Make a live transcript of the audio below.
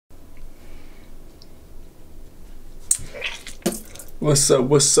What's up?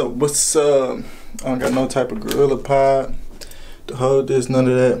 What's up? What's up? I don't got no type of gorilla pod to hold this, none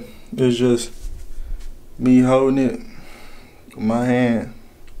of that. It's just me holding it with my hand.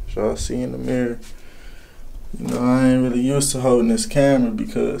 So y'all see in the mirror. You know, I ain't really used to holding this camera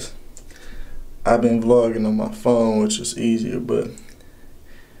because I've been vlogging on my phone, which is easier, but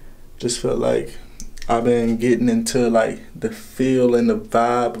just felt like I've been getting into like the feel and the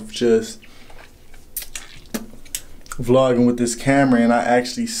vibe of just vlogging with this camera, and I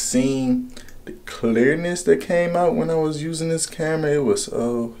actually seen the clearness that came out when I was using this camera. It was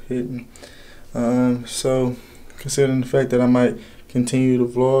so hidden. So considering the fact that I might continue to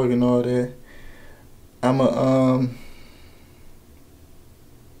vlog and all that, I'ma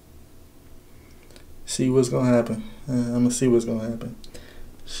see what's gonna happen. I'ma see what's gonna happen.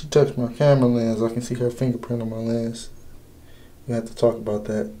 She touched my camera lens. I can see her fingerprint on my lens. We have to talk about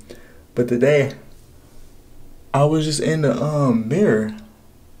that. But today I was just in the mirror,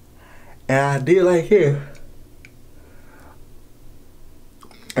 and I did like here.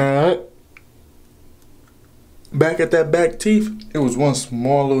 Alright. Back at that back teeth, it was one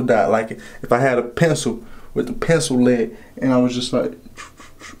small little dot. Like if I had a pencil with the pencil lead, and I was just like,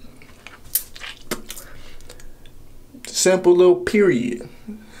 simple little period.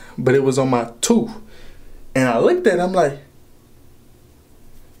 But it was on my tooth. And I looked at it, I'm like,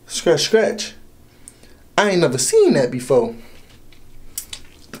 scratch, scratch. I ain't never seen that before.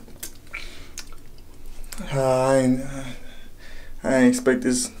 I ain't expect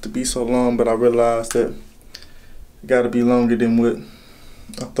this to be so long, but I realized that it gotta be longer than what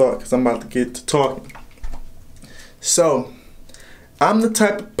I thought, because I'm about to get to talking. So, I'm the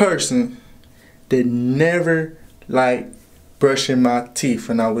type of person that never liked brushing my teeth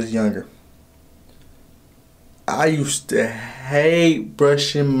when I was younger. I used to hate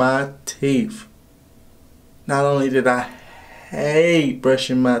brushing my teeth. Not only did I hate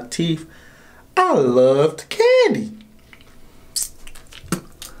brushing my teeth, I loved candy.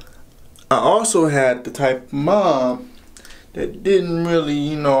 I also had the type of mom that didn't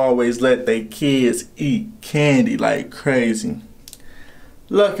really, always let their kids eat candy like crazy.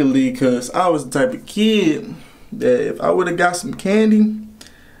 Luckily, because I was the type of kid that if I would have got some candy,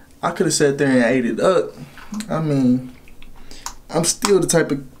 I could have sat there and ate it up. I mean, I'm still the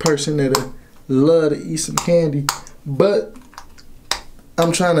type of person that love to eat some candy, but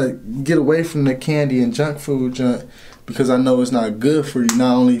I'm trying to get away from the candy and junk food junk, because I know it's not good for you,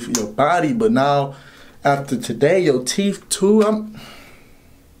 not only for your body, but now after today, your teeth too.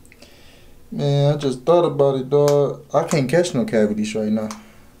 Man, I just thought about it, dog. I can't catch no cavities right now.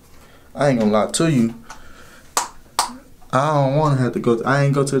 I ain't gonna lie to you. I don't want to have to go. I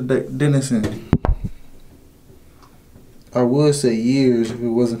ain't go to the dentist in, I would say years if it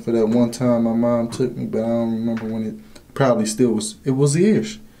wasn't for that one time my mom took me, but I don't remember when. It probably still was. It was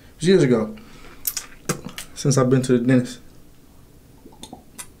years. It was years ago since I've been to the dentist.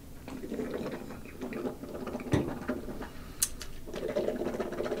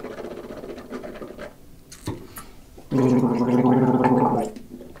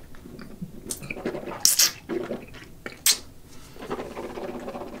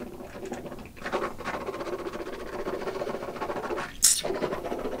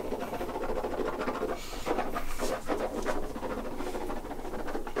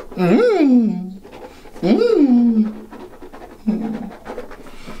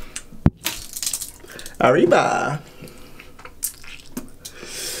 Arriba.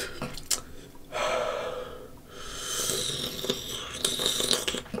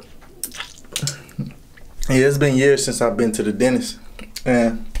 Yeah, it's been years since I've been to the dentist,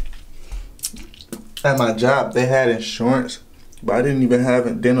 and at my job they had insurance, but I didn't even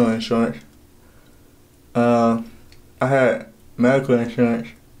have dental insurance. I had medical insurance.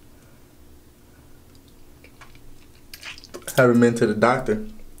 Haven't been to the doctor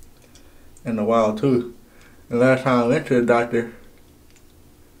in a while too. And last time I went to the doctor,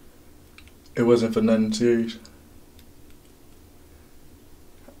 it wasn't for nothing serious.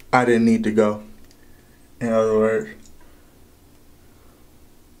 I didn't need to go. In other words,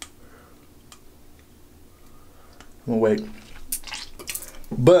 I'm awake.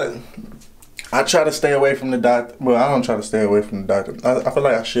 But I try to stay away from the doctor. Well, I don't try to stay away from the doctor. I feel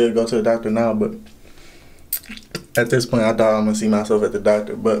like I should go to the doctor now, but at this point I doubt I'm gonna see myself at the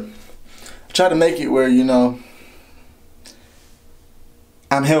doctor. But I try to make it where,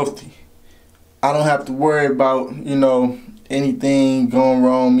 I'm healthy. I don't have to worry about, anything going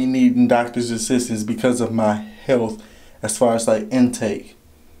wrong, me needing doctor's assistance because of my health as far as like intake.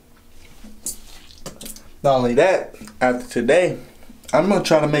 Not only that, after today, I'm gonna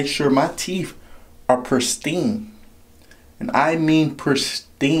try to make sure my teeth are pristine. And I mean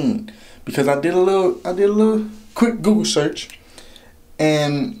pristine. Because I did a little quick Google search,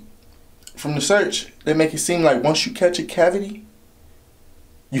 and from the search, they make it seem like once you catch a cavity,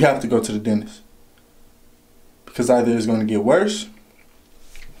 you have to go to the dentist. Because either it's going to get worse,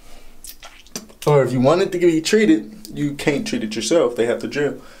 or if you want it to be treated, you can't treat it yourself. They have to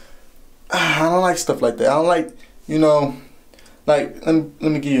drill. I don't like stuff like that. I don't like, you know, like, let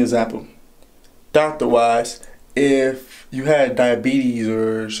me give you an example. Doctor-wise, if you had diabetes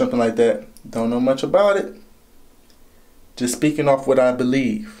or something like that, don't know much about it. Just speaking off what I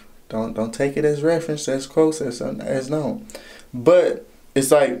believe. Don't take it as reference, as close as known. But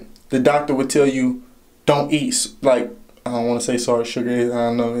it's like the doctor would tell you, don't eat, like, I don't want to say salt, sugar. I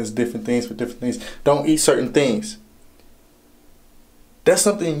don't know, there's different things for different things. Don't eat certain things. That's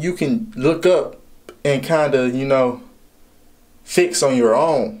something you can look up and kind of, you know, fix on your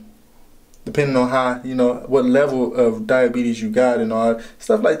own, depending on how, you know, what level of diabetes you got and all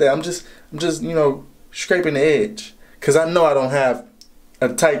stuff like that. I'm just, you know, scraping the edge, because I know I don't have a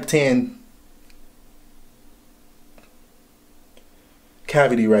type 10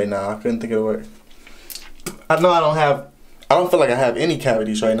 cavity right now. I couldn't think of the word. I know I don't feel like I have any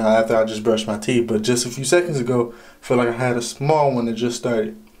cavities right now after I just brushed my teeth, but just a few seconds ago, I feel like I had a small one that just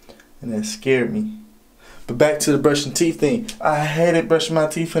started, and that scared me. But back to the brushing teeth thing. I hated brushing my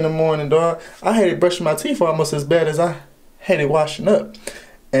teeth in the morning, dog. I hated brushing my teeth almost as bad as I hated washing up.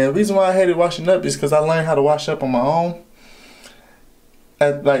 And the reason why I hated washing up is because I learned how to wash up on my own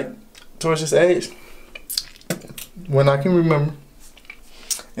at, like, towards this age, when I can remember.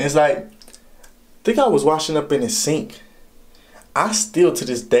 And it's like, I think I was washing up in the sink. I still to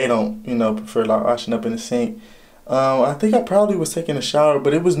this day don't, you know, prefer like washing up in the sink. I think I probably was taking a shower,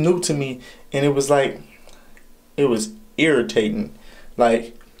 but it was new to me, and it was like, it was irritating.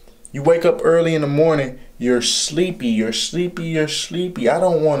 Like, you wake up early in the morning, you're sleepy. I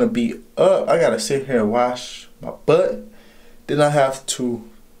don't want to be up. I gotta sit here and wash my butt. Then I have to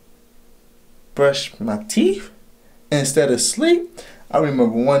brush my teeth instead of sleep. I remember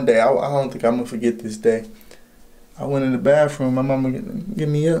one day, I don't think I'm gonna forget this day. I went in the bathroom. My mama get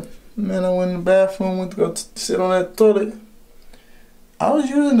me up. Man, I went in the bathroom, went to go sit on that toilet. I was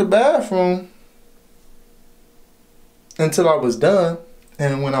using the bathroom until I was done.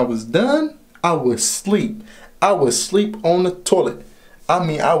 And when I was done, I would sleep. I would sleep on the toilet. I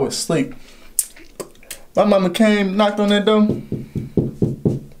mean, I would sleep. My mama came, knocked on that door.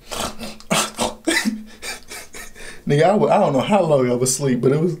 Nigga, I don't know how long I was asleep,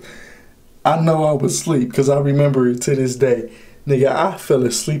 but it was, I know I was asleep because I remember it to this day. Nigga, I fell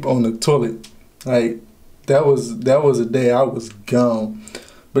asleep on the toilet. Like, that was a day I was gone.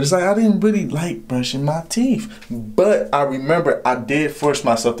 But it's like, I didn't really like brushing my teeth. But I remember I did force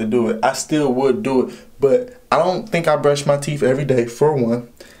myself to do it. I still would do it. But I don't think I brush my teeth every day, for one.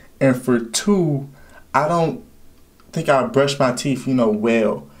 And for two, I don't think I brush my teeth, you know,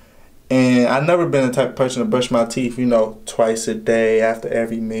 well. And I've never been the type of person to brush my teeth, you know, twice a day after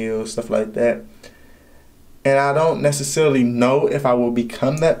every meal, stuff like that. And I don't necessarily know if I will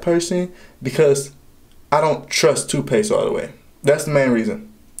become that person because I don't trust toothpaste all the way. That's the main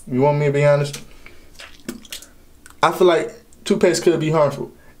reason. You want me to be honest? I feel like toothpaste could be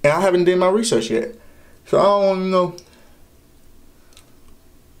harmful. And I haven't done my research yet. So I don't, you know.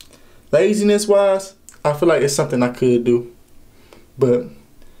 Laziness wise, I feel like it's something I could do. But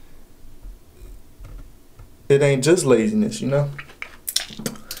it ain't just laziness, you know.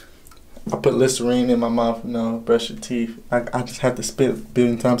 I put Listerine in my mouth, you know, brush your teeth. I just have to spit a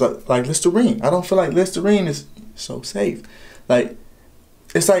billion times. Like Listerine. I don't feel like Listerine is so safe. Like,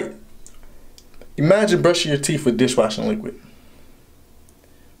 it's like, imagine brushing your teeth with dishwashing liquid.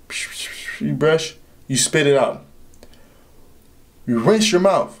 You brush, you spit it out. You rinse your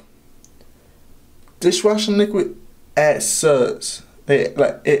mouth. Dishwashing liquid adds suds.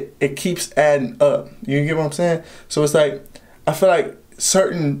 It keeps adding up. You get what I'm saying? So it's like, I feel like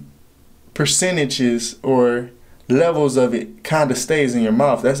certain percentages or levels of it kind of stays in your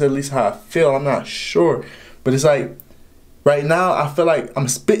mouth. That's at least how I feel. I'm not sure. But it's like, right now, I feel like I'm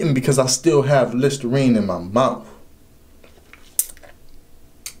spitting because I still have Listerine in my mouth.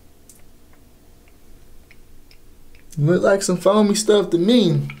 Look like some foamy stuff to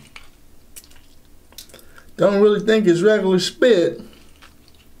me. Don't really think it's regular spit.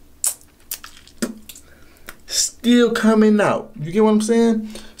 Still coming out. You get what I'm saying?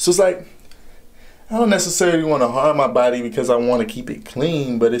 So it's like, I don't necessarily want to harm my body because I want to keep it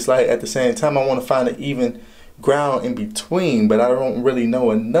clean, but it's like at the same time I want to find an even ground in between, but I don't really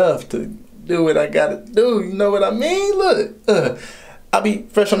know enough to do what I gotta do. You know what I mean? Look, I be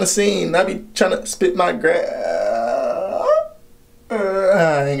fresh on the scene. I be trying to spit my grass.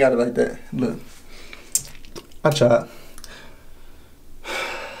 I ain't got it like that. Look, I tried.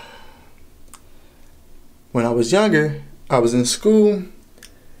 When I was younger, I was in school.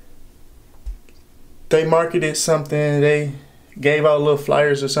 They marketed something. They gave out little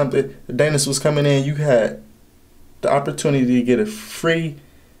flyers or something. The dentist was coming in. You had the opportunity to get a free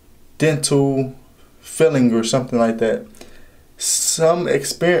dental filling or something like that. Some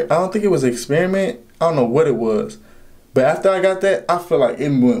experiment. I don't think it was an experiment. I don't know what it was. But after I got that, I feel like it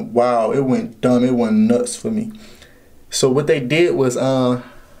went wild. It went dumb. It went nuts for me. So what they did was,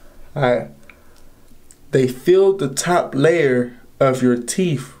 they filled the top layer of your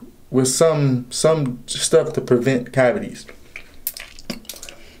teeth with some stuff to prevent cavities.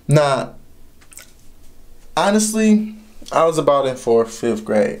 Now, honestly, I was about in 4th, 5th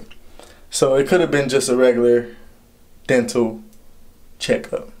grade. So it could have been just a regular dental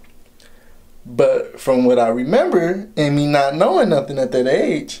checkup. But from what I remember, and me not knowing nothing at that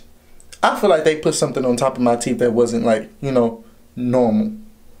age, I feel like they put something on top of my teeth that wasn't like, you know, normal.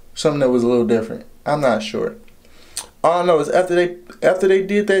 Something that was a little different. I'm not sure. All I know is after they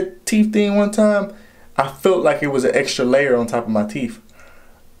did that teeth thing one time, I felt like it was an extra layer on top of my teeth.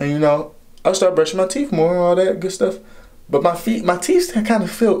 And you know, I started brushing my teeth more and all that good stuff. But my teeth kind of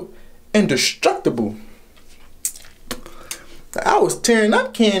felt indestructible. I was tearing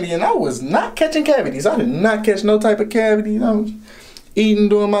up candy and I was not catching cavities. I did not catch no type of cavities. I was eating,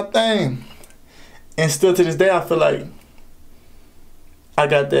 doing my thing. And still to this day, I feel like I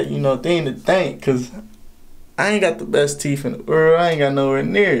got that, you know, thing to thank, because I ain't got the best teeth in the world. I ain't got nowhere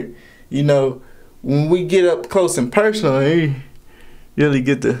near it. You know, when we get up close and personal, you really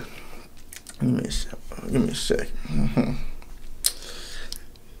get to... Give me a second.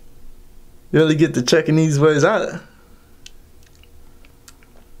 You really get to checking these ways out.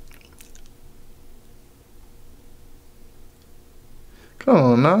 Come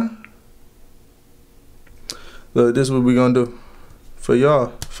on now. Look, this is what we gonna do. For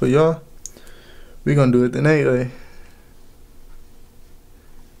y'all, we gonna do it the night way.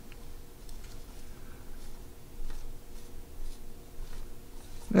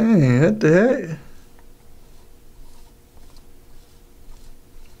 Man, what the heck?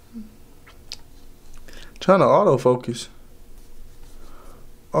 Trying to autofocus.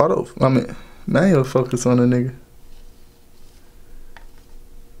 Manual focus on a nigga.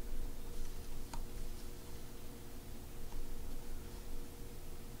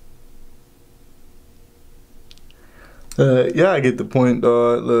 Yeah, I get the point,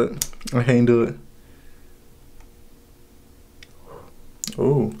 dog. Look, I can't do it.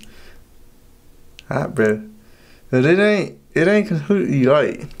 Oh, hot breath. But it ain't completely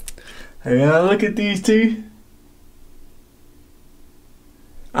right. Hey, when I look at these teeth,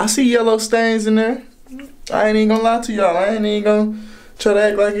 I see yellow stains in there. I ain't even gonna lie to y'all. I ain't even gonna try to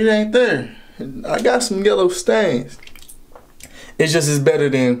act like it ain't there. I got some yellow stains. It's just as better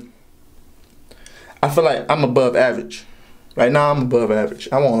than. I feel like I'm above average. Right now, I'm above average.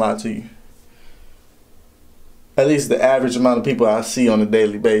 I won't lie to you. At least the average amount of people I see on a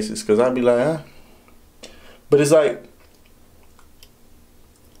daily basis. Because I'd be like, huh? But it's like,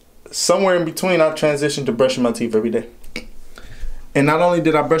 somewhere in between, I transitioned to brushing my teeth every day. And not only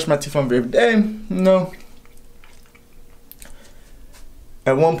did I brush my teeth every day, you know,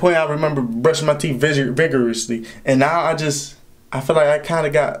 at one point I remember brushing my teeth vigorously. And now I feel like I kind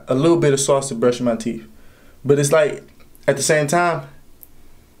of got a little bit of sauce to brushing my teeth. But it's like, at the same time,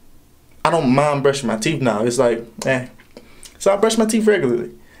 I don't mind brushing my teeth now. It's like, eh. So I brush my teeth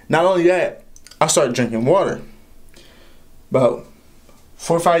regularly. Not only that, I started drinking water. About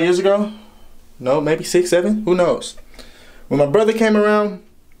 4 or 5 years ago. No, maybe 6, 7, who knows. When my brother came around,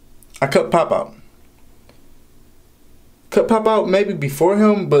 I cut Pop out. Cut Pop out maybe before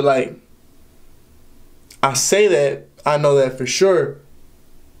him, but like, I say that, I know that for sure,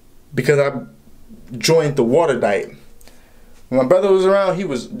 because I joined the water diet. When my brother was around, he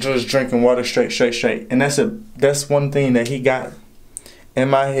was just drinking water straight. And that's one thing that he got in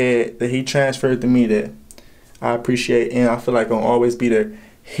my head, that he transferred to me, that I appreciate, and I feel like I'll always be there.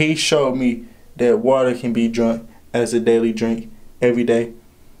 He showed me that water can be drunk as a daily drink every day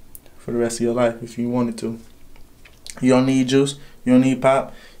for the rest of your life if you wanted to. You don't need juice, you don't need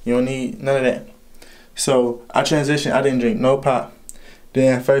pop, you don't need none of that. So I transitioned. I didn't drink no pop.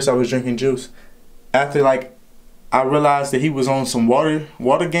 Then at first I was drinking juice. After like I realized that he was on some water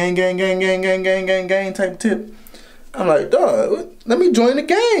gang type tip. I'm like, dog, let me join the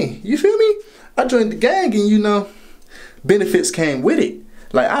gang. You feel me? I joined the gang, and you know, benefits came with it.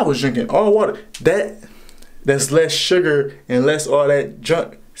 Like I was drinking all water. That's less sugar and less all that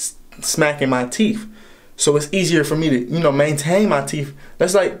junk smacking my teeth. So it's easier for me to, you know, maintain my teeth.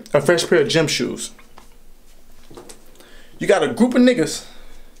 That's like a fresh pair of gym shoes. You got a group of niggas,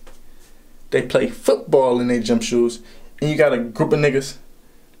 they play football in their gym shoes, and you got a group of niggas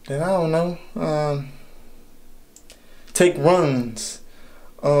that, I don't know, take runs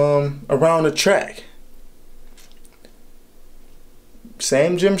around the track.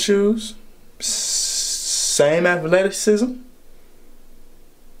 Same gym shoes, same athleticism.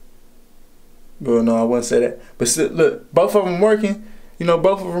 Well, no, I wouldn't say that. But still, look, both of them working, you know,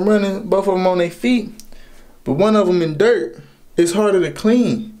 both of them running, both of them on their feet. But one of them in dirt, it's harder to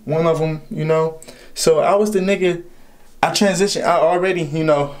clean. One of them, you know. So I was the nigga, I transitioned, I already, you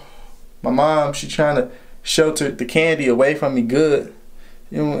know, my mom, she trying to shelter the candy away from me good.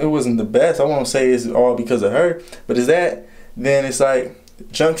 You know, it wasn't the best. I won't say it's all because of her. But is that, then it's like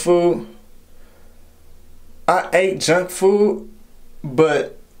junk food. I ate junk food,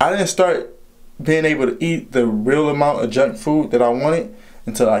 but I didn't start being able to eat the real amount of junk food that I wanted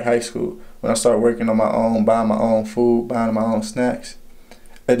until like high school, when I started working on my own, buying my own food, buying my own snacks.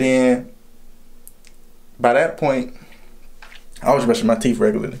 And then by that point, I was brushing my teeth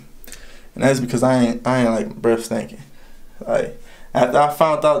regularly, and that's because I ain't like breath stinking. Like, after I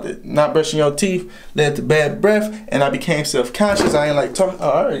found out that not brushing your teeth led to bad breath, and I became self-conscious, I ain't like talk. I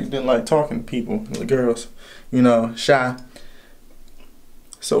already didn't like talking to people, the girls, you know, shy.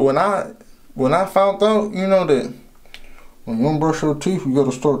 So when I found out, you know, that when you don't brush your teeth, you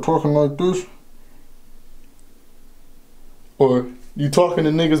gotta start talking like this, or you talking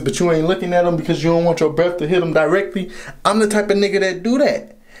to niggas but you ain't looking at them because you don't want your breath to hit them directly. I'm the type of nigga that do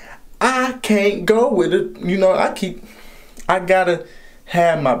that. I can't go with it, you know. I gotta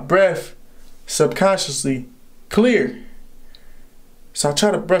have my breath subconsciously clear. So I try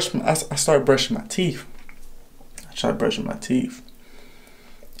to brush I started brushing my teeth.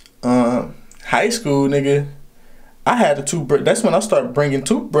 High school, nigga, I had a toothbrush. That's when I started bringing had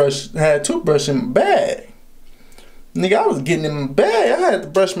toothbrush in my bag. Nigga, I was getting in my bag. I had to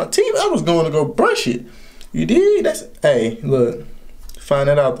brush my teeth. I was going to go brush it. You did? Hey, look, find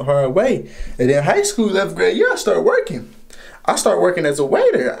that out the hard way. And then high school, 11th grade year, I started working. I started working as a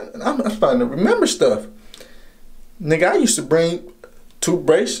waiter. I'm starting to remember stuff. Nigga, I used to bring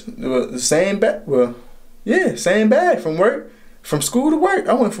toothbrush, the same bag. Well, yeah, same bag from work, from school to work.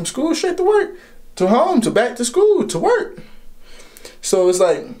 I went from school straight to work, to home, to back to school, to work. So it's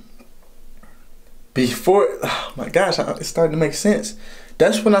like, before, oh my gosh, it's starting to make sense.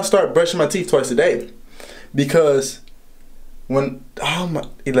 That's when I started brushing my teeth twice a day. Because when,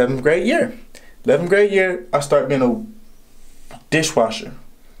 11th grade year, I started being a dishwasher.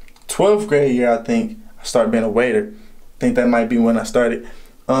 12th grade year, I think, I started being a waiter. I think that might be when I started.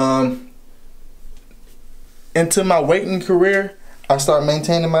 Into my waiting career, I started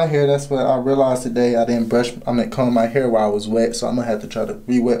maintaining my hair. That's what I realized today. I didn't comb my hair while I was wet, so I'm gonna have to try to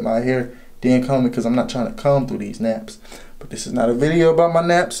re-wet my hair, then comb it, because I'm not trying to comb through these naps. But this is not a video about my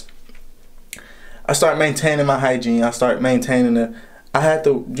naps. I started maintaining my hygiene. I started maintaining it. I had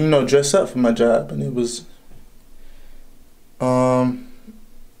to, you know, dress up for my job, and it was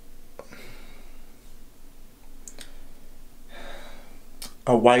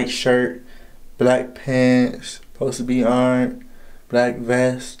a white shirt, black pants, supposed to be ironed, black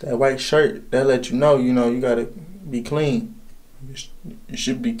vest. That white shirt, that let you know, you gotta be clean. You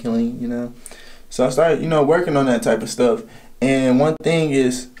should be clean, you know. So I started, you know, working on that type of stuff. And one thing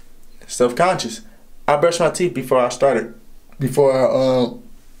is self-conscious. I brushed my teeth before I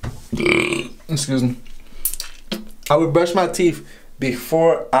excuse me. I would brush my teeth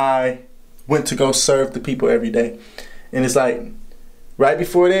before I went to go serve the people every day. And it's like, right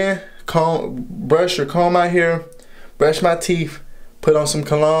before then, brush or comb my hair, brush my teeth, put on some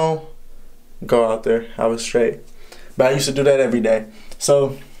cologne, go out there. I was straight. But I used to do that every day.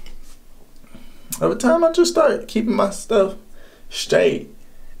 So over time, I just started keeping my stuff straight.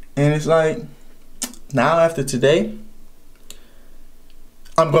 And it's like, now after today,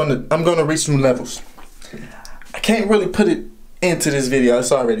 I'm gonna reach new levels. I can't really put it into this video.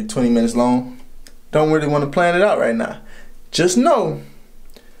 It's already 20 minutes long. Don't really want to plan it out right now. Just know,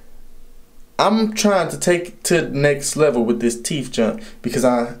 I'm trying to take it to the next level with this teeth junk, because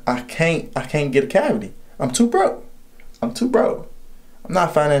I can't get a cavity. I'm too broke. I'm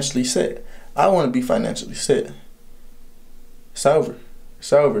not financially set. I want to be financially set. It's over.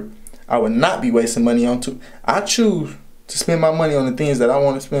 It's over. I would not be wasting money on I choose to spend my money on the things that I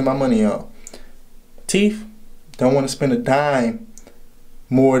want to spend my money on. Teeth, don't want to spend a dime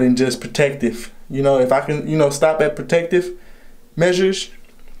more than just protective. You know, if I can, you know, stop at protective measures,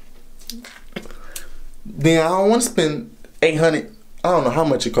 then I don't want to spend $800. I don't know how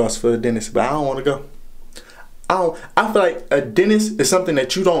much it costs for a dentist, but I don't want to go. I feel like a dentist is something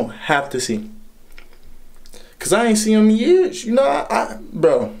that you don't have to see. Cause I ain't seen him in years. You know,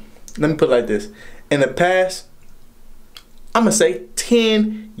 bro, let me put it like this. In the past, I'ma say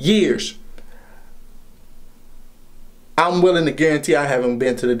 10 years, I'm willing to guarantee I haven't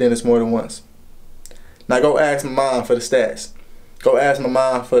been to the dentist more than once. Now go ask my mom for the stats. Go ask my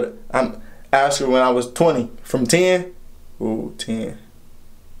mom for the, ask her when I was 20. From 10, ooh, 10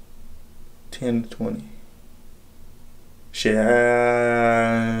 to 20. Shit,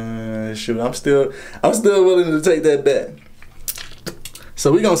 shoot, I'm still willing to take that bet.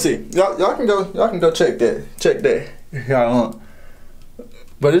 So we gonna see. Y'all can go check that. Y'all want.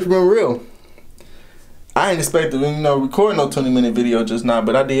 But it's been real. I ain't expect to, record no 20-minute video just now,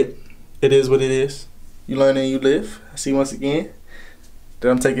 but I did. It is what it is. You learn and you live. I see once again that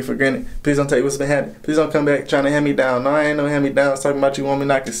I'm taking for granted. Please don't take what's been happening. Please don't come back trying to hand me down. No, I ain't no hand me down. I was talking about you want me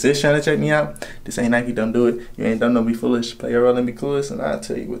not consist trying to check me out. This ain't Nike, don't do it. You ain't done no be foolish. Play your role and be clueless, and I'll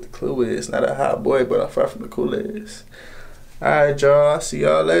tell you what the clue is. Not a hot boy, but I'm far from the coolest. Alright, y'all. See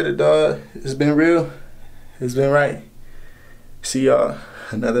y'all later, dog. It's been real. It's been right. See y'all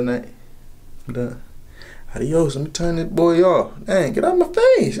another night. I'm done. Adios. Let me turn this boy off. Dang, get out of my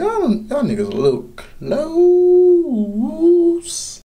face. Y'all niggas a little close.